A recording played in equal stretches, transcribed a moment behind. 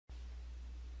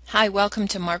Hi, welcome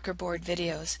to Marker Board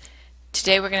Videos.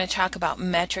 Today we're going to talk about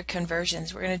metric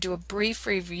conversions. We're going to do a brief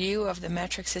review of the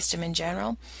metric system in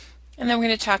general, and then we're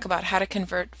going to talk about how to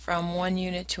convert from one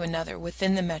unit to another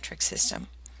within the metric system.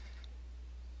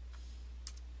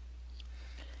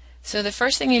 So the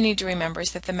first thing you need to remember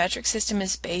is that the metric system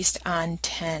is based on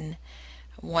 10.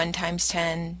 1 times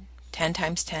 10, 10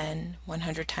 times 10,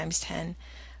 100 times 10.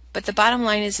 But the bottom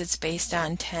line is it's based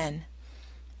on 10.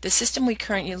 The system we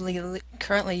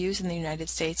currently use in the United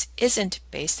States isn't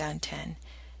based on 10.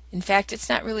 In fact, it's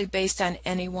not really based on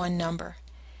any one number.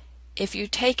 If you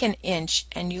take an inch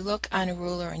and you look on a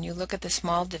ruler and you look at the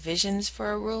small divisions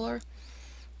for a ruler,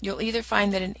 you'll either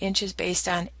find that an inch is based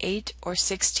on 8 or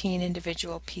 16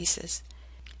 individual pieces.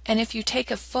 And if you take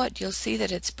a foot, you'll see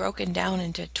that it's broken down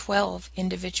into 12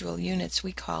 individual units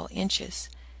we call inches.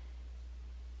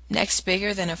 Next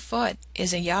bigger than a foot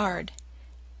is a yard.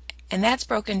 And that's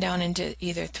broken down into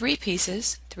either 3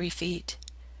 pieces, 3 feet,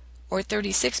 or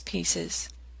 36 pieces,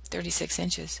 36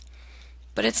 inches.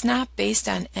 But it's not based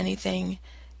on anything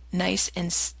nice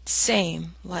and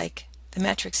same like the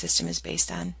metric system is based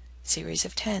on series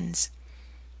of tens.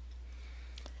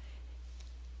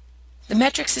 The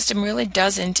metric system really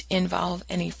doesn't involve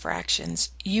any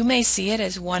fractions. You may see it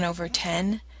as 1 over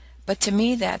 10, but to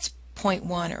me that's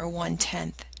 0.1 or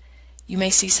 1/10. You may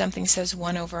see something says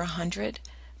 1 over 100.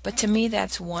 But to me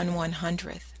that's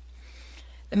 1/100th.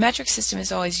 The metric system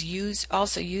is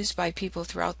also used by people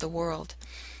throughout the world.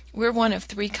 We're one of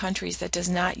 3 countries that does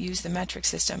not use the metric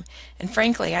system, and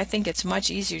frankly I think it's much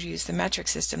easier to use the metric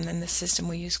system than the system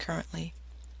we use currently.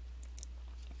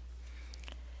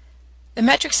 The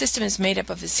metric system is made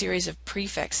up of a series of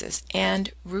prefixes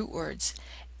and root words,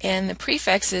 and the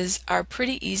prefixes are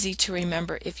pretty easy to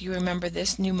remember if you remember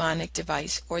this mnemonic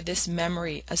device or this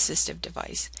memory assistive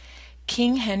device.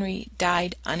 King Henry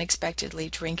died unexpectedly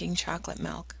drinking chocolate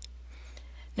milk.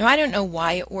 Now I don't know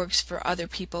why it works for other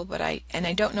people, and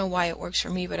I don't know why it works for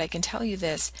me, but I can tell you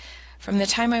this. From the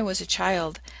time I was a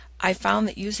child, I found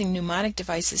that using mnemonic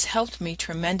devices helped me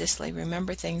tremendously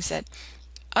remember things that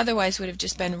otherwise would have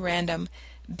just been random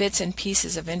bits and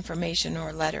pieces of information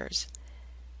or letters.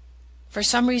 For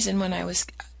some reason when I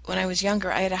was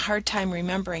younger, I had a hard time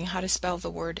remembering how to spell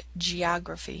the word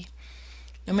geography.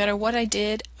 No matter what I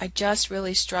did, I just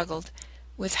really struggled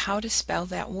with how to spell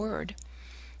that word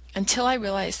until I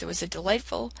realized there was a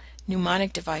delightful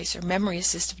mnemonic device or memory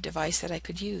assistive device that I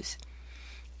could use.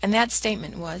 And that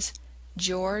statement was,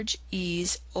 George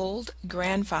E.'s old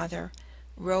grandfather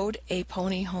rode a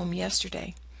pony home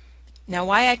yesterday. Now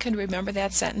why I could remember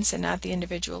that sentence and not the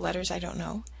individual letters, I don't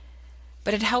know.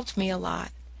 But it helped me a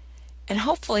lot. And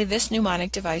hopefully this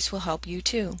mnemonic device will help you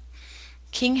too.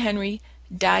 King Henry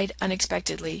died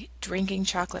unexpectedly drinking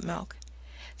chocolate milk.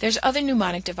 There's other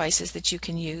mnemonic devices that you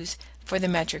can use for the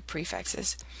metric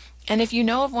prefixes. And if you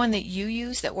know of one that you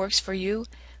use that works for you,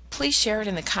 please share it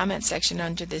in the comment section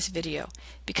under this video,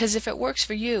 because if it works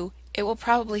for you, it will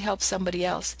probably help somebody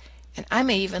else, and I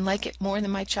may even like it more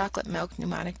than my chocolate milk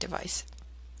mnemonic device.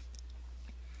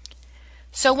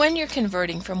 So when you're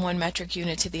converting from one metric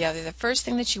unit to the other, the first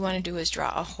thing that you want to do is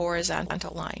draw a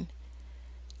horizontal line.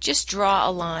 Just draw a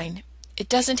line. It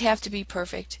doesn't have to be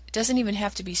perfect. It doesn't even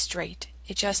have to be straight.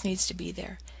 It just needs to be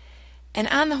there. And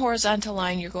on the horizontal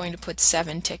line you're going to put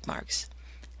 7 tick marks.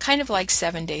 Kind of like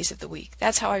 7 days of the week.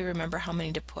 That's how I remember how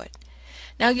many to put.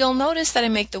 Now you'll notice that I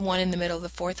make the one in the middle, the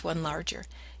 4th one, larger.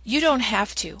 You don't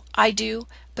have to. I do,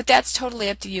 but that's totally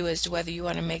up to you as to whether you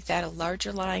want to make that a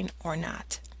larger line or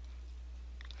not.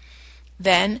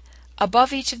 Then,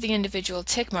 above each of the individual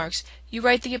tick marks, you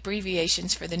write the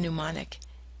abbreviations for the mnemonic.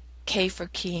 K for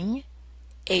king,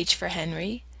 H for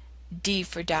Henry, D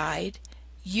for died,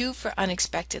 U for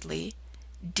unexpectedly,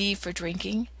 D for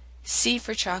drinking, C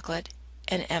for chocolate,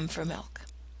 and M for milk.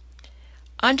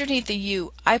 Underneath the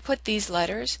U, I put these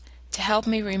letters to help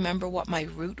me remember what my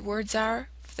root words are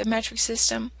for the metric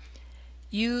system.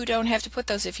 You don't have to put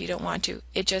those if you don't want to.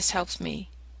 It just helps me.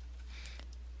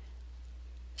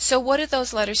 So what do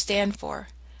those letters stand for?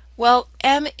 Well,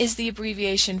 M is the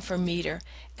abbreviation for meter,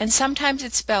 and sometimes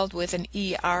it's spelled with an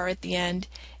ER at the end,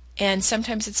 and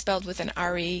sometimes it's spelled with an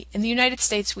RE. In the United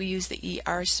States we use the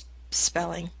ER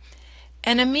spelling.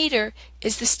 And a meter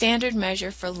is the standard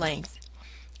measure for length.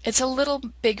 It's a little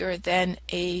bigger than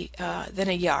a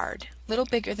yard, little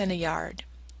bigger than a yard,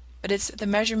 but it's the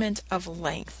measurement of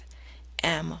length,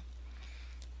 M.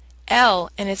 L,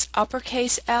 and it's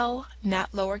uppercase L,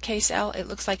 not lowercase l, it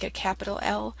looks like a capital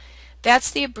L.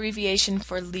 That's the abbreviation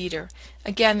for liter.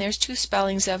 Again, there's 2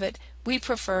 spellings of it. We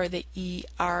prefer the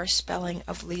ER spelling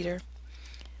of liter.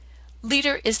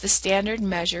 Liter is the standard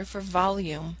measure for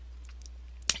volume.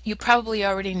 You probably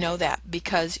already know that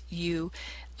because you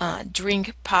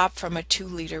drink pop from a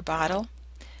 2-liter bottle,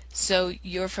 so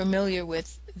you're familiar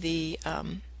with the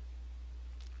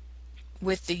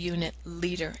unit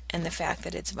liter and the fact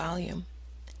that it's volume.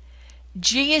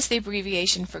 G is the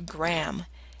abbreviation for gram,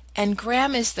 and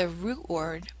gram is the root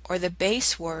word or the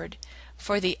base word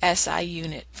for the SI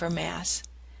unit for mass.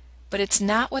 But it's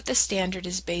not what the standard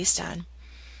is based on.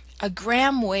 A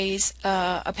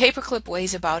paperclip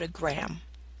weighs about a gram.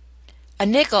 A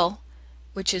nickel,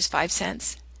 which is 5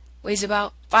 cents, weighs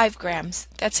about 5 grams.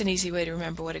 That's an easy way to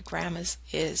remember what a gram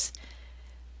is.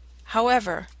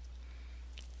 However,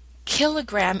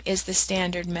 kilogram is the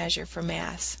standard measure for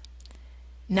mass,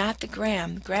 not the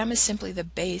gram. Gram is simply the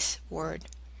base word.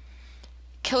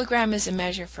 Kilogram is a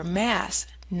measure for mass,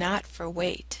 not for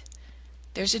weight.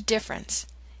 There's a difference.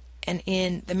 And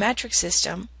in the metric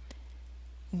system,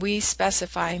 we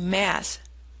specify mass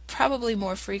probably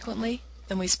more frequently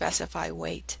than we specify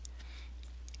weight.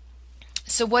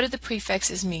 So what do the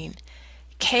prefixes mean?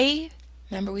 K,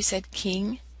 remember we said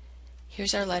king?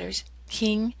 Here's our letters.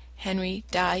 King Henry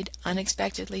died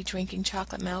unexpectedly drinking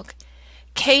chocolate milk.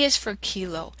 K is for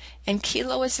kilo, and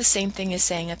kilo is the same thing as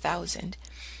saying 1,000.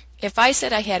 If I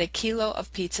said I had a kilo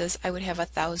of pizzas, I would have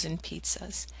 1,000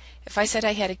 pizzas. If I said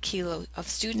I had a kilo of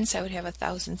students, I would have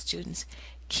 1,000 students.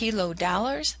 Kilo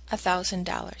dollars,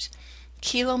 $1,000.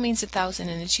 Kilo means 1,000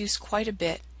 and it's used quite a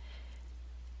bit.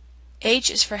 H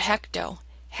is for hecto.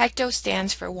 Hecto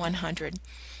stands for 100.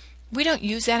 We don't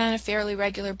use that on a fairly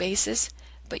regular basis,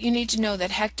 but you need to know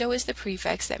that hecto is the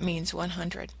prefix that means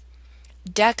 100.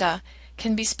 Deca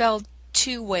can be spelled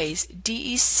two ways,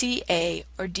 D-E-C-A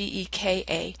or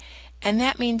D-E-K-A, and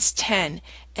that means 10.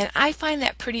 And I find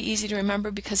that pretty easy to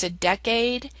remember because a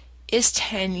decade is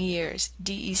 10 years.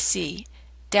 D-E-C,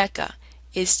 deca,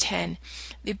 is 10.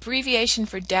 The abbreviation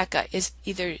for deca is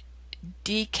either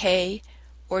D-K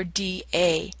or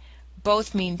D-A.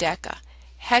 Both mean deca.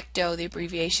 Hecto, the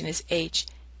abbreviation is H.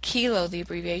 Kilo, the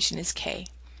abbreviation is K.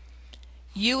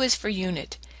 U is for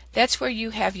unit. That's where you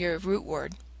have your root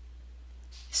word.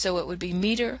 So it would be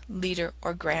meter, liter,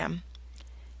 or gram.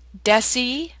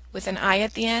 Deci, with an I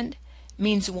at the end,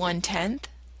 means 1/10.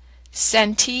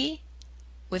 Centi,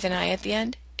 with an I at the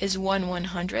end, is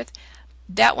 1/100th.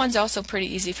 That one's also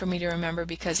pretty easy for me to remember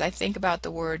because I think about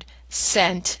the word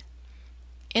cent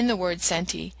in the word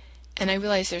centi, and I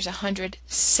realize there's 100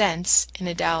 cents in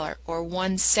a dollar, or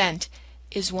 1 cent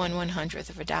is 1/100th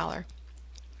of a dollar.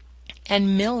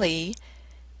 And milli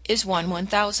is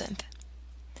 1/1000th.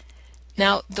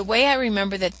 Now, the way I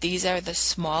remember that these are the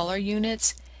smaller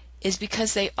units is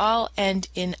because they all end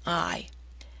in I.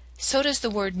 So does the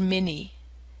word mini.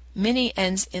 Mini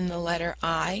ends in the letter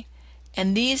I,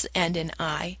 and these end in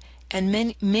I, and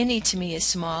mini to me is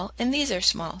small, and these are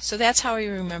small. So that's how I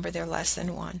remember they're less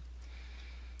than 1.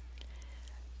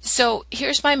 So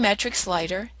here's my metric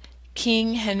slider.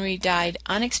 King Henry died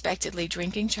unexpectedly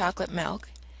drinking chocolate milk,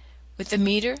 with the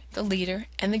meter, the liter,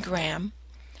 and the gram.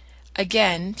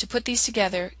 Again, to put these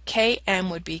together, km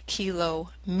would be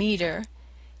kilometer,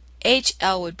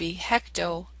 hl would be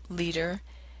hectoliter,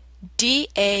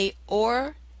 da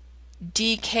or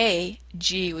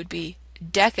dkg would be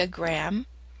decagram,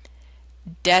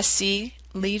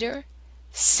 deciliter,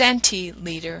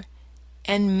 centiliter,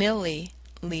 and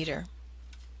milliliter.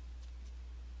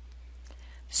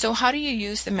 So how do you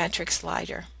use the metric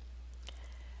slider?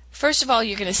 First of all,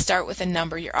 you're going to start with a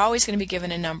number. You're always going to be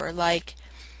given a number, like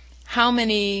how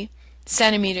many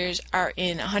centimeters are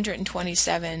in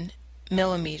 127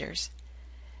 millimeters.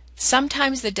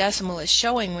 Sometimes the decimal is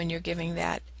showing when you're given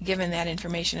that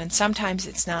information, and sometimes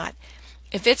it's not.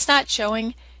 If it's not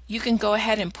showing, you can go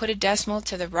ahead and put a decimal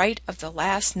to the right of the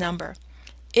last number.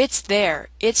 It's there,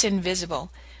 it's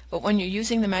invisible, but when you're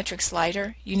using the metric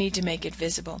slider, you need to make it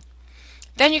visible.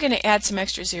 Then you're going to add some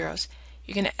extra zeros.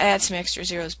 You're going to add some extra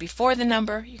zeros before the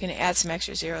number, you're going to add some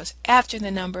extra zeros after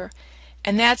the number,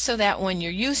 and that's so that when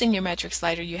you're using your metric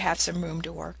slider, you have some room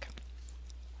to work.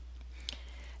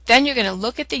 Then you're going to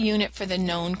look at the unit for the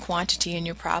known quantity in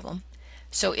your problem.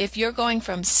 So if you're going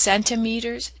from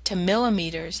centimeters to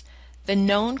millimeters, the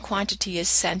known quantity is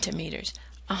centimeters.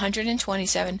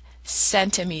 127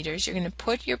 centimeters. You're going to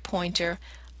put your pointer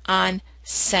on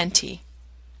centi.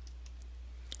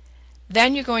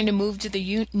 Then you're going to move to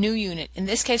the new unit. In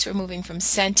this case, we're moving from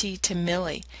centi to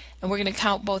milli. And we're going to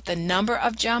count both the number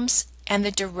of jumps and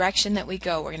the direction that we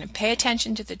go. We're going to pay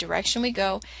attention to the direction we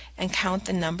go and count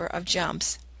the number of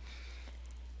jumps.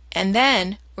 And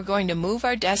then we're going to move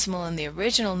our decimal in the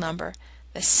original number,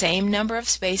 the same number of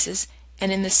spaces,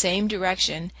 and in the same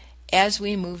direction as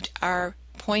we moved our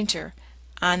pointer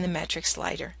on the metric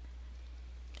slider.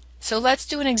 So let's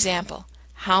do an example.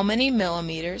 How many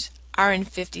millimeters are in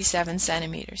 57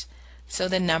 centimeters? So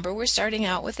the number we're starting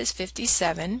out with is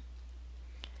 57.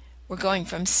 We're going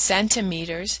from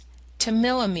centimeters to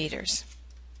millimeters.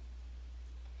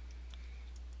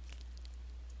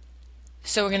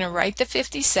 So we're going to write the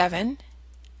 57.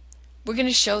 We're going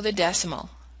to show the decimal.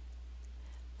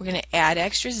 We're going to add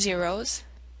extra zeros.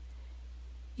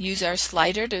 Use our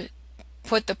slider to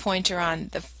put the pointer on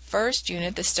the first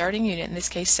unit, the starting unit, in this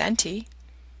case centi.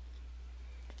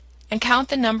 And count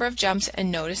the number of jumps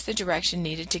and notice the direction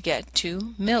needed to get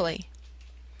to milli.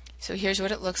 So here's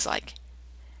what it looks like.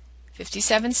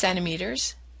 57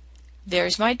 centimeters.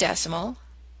 There's my decimal.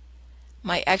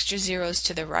 My extra zeros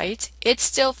to the right. It's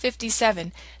still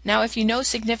 57. Now if you know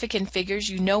significant figures,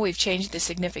 you know we've changed the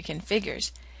significant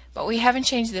figures, but we haven't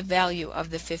changed the value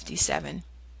of the 57.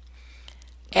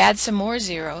 Add some more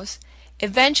zeros.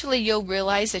 Eventually you'll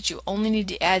realize that you only need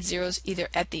to add zeros either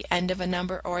at the end of a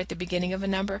number or at the beginning of a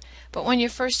number, but when you're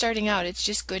first starting out it's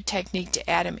just good technique to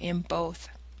add them in both.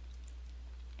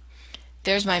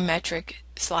 There's my metric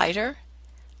slider.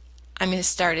 I'm going to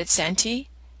start at centi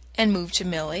and move to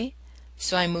milli,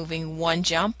 so I'm moving one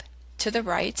jump to the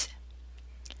right.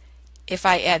 If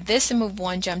I add this and move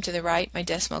one jump to the right, my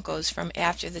decimal goes from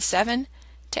after the 7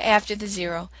 to after the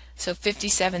 0, so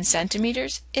 57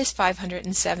 centimeters is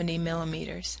 570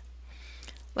 millimeters.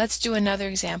 Let's do another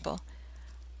example.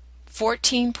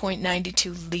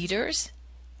 14.92 liters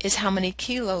is how many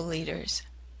kiloliters?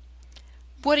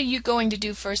 What are you going to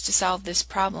do first to solve this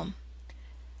problem?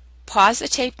 Pause the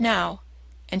tape now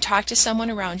and talk to someone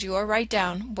around you or write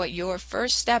down what your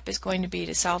first step is going to be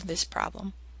to solve this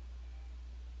problem.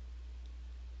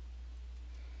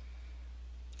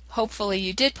 Hopefully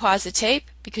you did pause the tape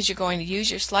because you're going to use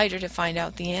your slider to find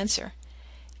out the answer.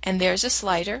 And there's a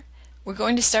slider. We're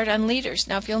going to start on liters.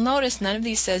 Now if you'll notice, none of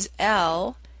these says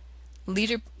L.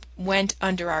 Liter went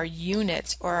under our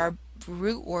units or our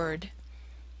root word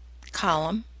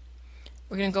column.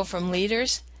 We're going to go from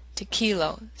liters to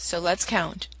kilo. So let's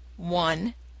count.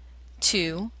 1,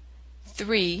 2,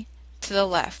 3 to the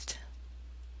left.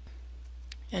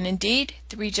 And indeed,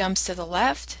 3 jumps to the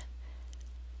left.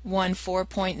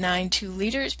 4.92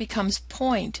 liters becomes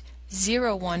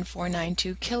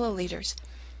 0.01492 kiloliters.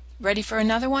 Ready for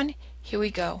another one? Here we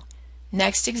go.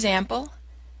 Next example,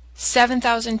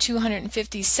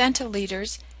 7,250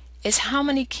 centiliters is how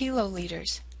many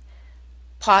kiloliters?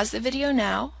 Pause the video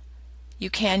now. You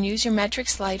can use your metric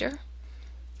slider.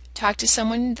 Talk to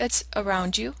someone that's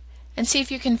around you and see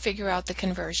if you can figure out the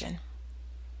conversion.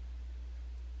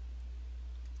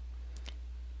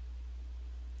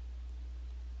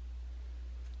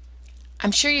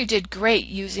 I'm sure you did great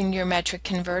using your metric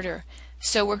converter.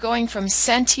 So we're going from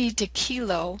centi to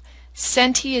kilo.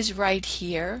 Centi is right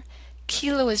here.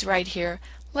 Kilo is right here.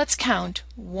 Let's count.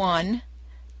 1,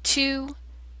 2,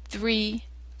 3,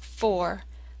 4.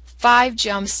 5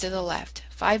 jumps to the left.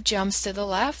 5 jumps to the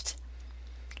left.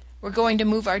 We're going to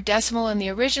move our decimal in the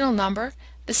original number,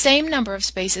 the same number of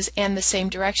spaces, and the same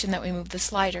direction that we move the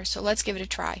slider. So let's give it a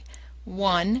try.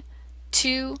 1,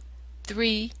 2,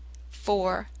 3,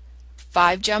 4.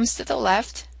 5 jumps to the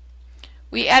left.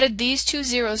 We added these 2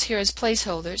 zeros here as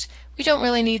placeholders. We don't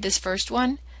really need this first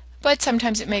one, but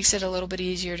sometimes it makes it a little bit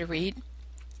easier to read.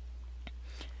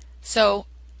 So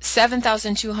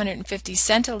 7,250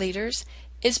 centiliters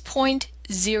is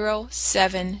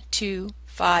 0.07250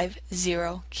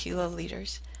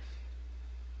 kiloliters.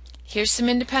 Here's some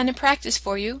independent practice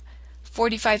for you.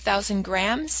 45,000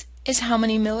 grams is how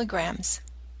many milligrams?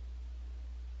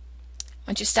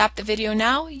 Once you stop the video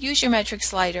now, use your metric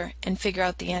slider and figure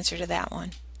out the answer to that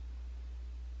one.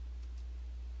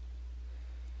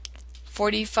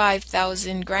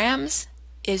 45,000 grams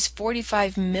is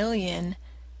 45 million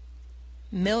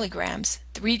milligrams.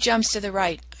 3 jumps to the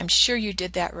right. I'm sure you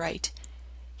did that right.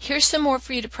 Here's some more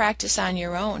for you to practice on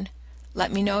your own.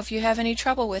 Let me know if you have any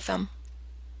trouble with them.